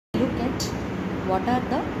what are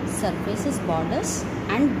the surfaces, borders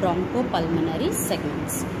and bronchopulmonary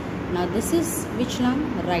segments. Now this is which lung?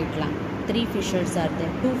 Right lung. 3 fissures are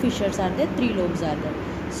there, 2 fissures are there, 3 lobes are there.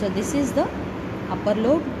 So this is the upper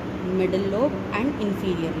lobe, middle lobe and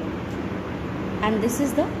inferior lobe. And this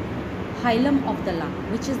is the hilum of the lung.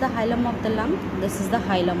 Which is the hilum of the lung? This is the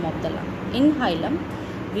hilum of the lung. In hilum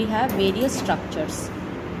we have various structures.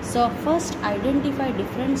 So first identify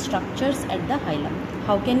different structures at the hilum.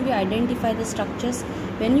 How can we identify the structures?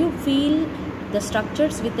 When you feel the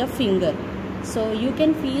structures with your finger, so you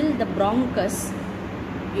can feel the bronchus.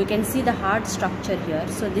 You can see the hard structure here.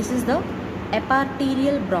 So this is the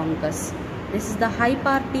eparterial bronchus. This is the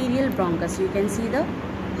hyparterial bronchus. You can see the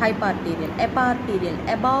hyparterial, eparterial,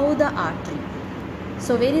 above the artery.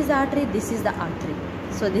 So where is the artery? This is the artery.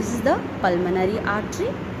 So this is the pulmonary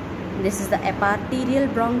artery. This is the eparterial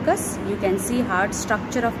bronchus. You can see hard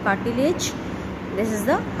structure of cartilage. This is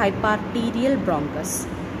the hyparterial bronchus.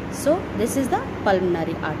 So this is the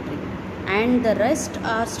pulmonary artery. And the rest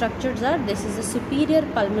are structures are, this is the superior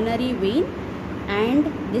pulmonary vein and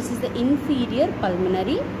this is the inferior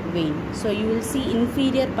pulmonary vein. So you will see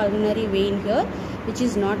inferior pulmonary vein here, which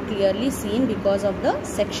is not clearly seen because of the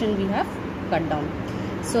section we have cut down.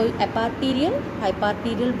 So eparterial,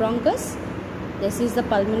 hyparterial bronchus, this is the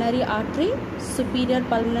pulmonary artery, superior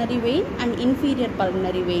pulmonary vein and inferior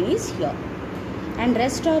pulmonary vein is here. And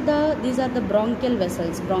rest are these are the bronchial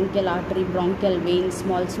vessels, bronchial artery, bronchial vein,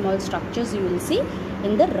 small structures you will see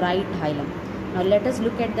in the right hilum. Now let us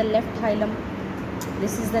look at the left hilum.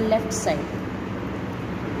 This is the left side.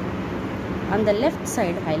 On the left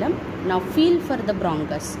side hilum, now feel for the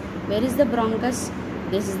bronchus. Where is the bronchus?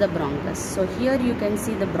 This is the bronchus. So here you can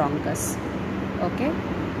see the bronchus. Okay.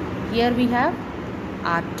 Here we have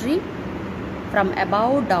artery. From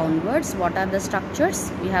above downwards, what are the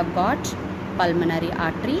structures? We have got pulmonary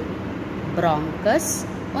artery, bronchus,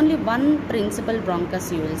 only one principal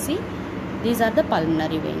bronchus you will see. These are the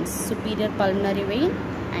pulmonary veins, superior pulmonary vein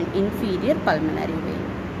and inferior pulmonary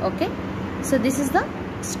vein. Okay, so this is the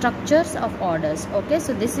structures of orders. Okay,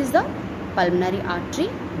 so this is the pulmonary artery,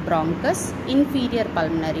 bronchus, inferior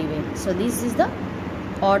pulmonary vein. So this is the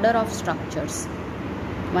order of structures.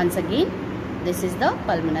 Once again, this is the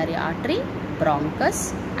pulmonary artery,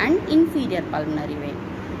 bronchus and inferior pulmonary vein.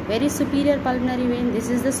 Where is superior pulmonary vein? This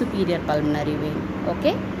is the superior pulmonary vein.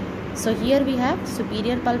 Okay. So here we have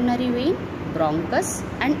superior pulmonary vein, bronchus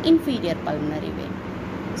and inferior pulmonary vein.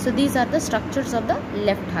 So these are the structures of the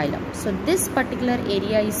left hilum. So this particular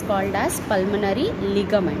area is called as pulmonary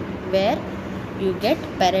ligament, where you get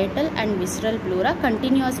parietal and visceral pleura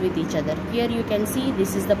continuous with each other. Here you can see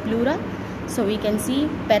this is the pleura. So we can see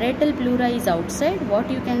parietal pleura is outside. What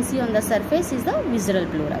you can see on the surface is the visceral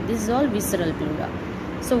pleura. This is all visceral pleura.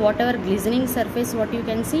 So whatever glistening surface what you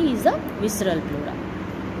can see is the visceral pleura.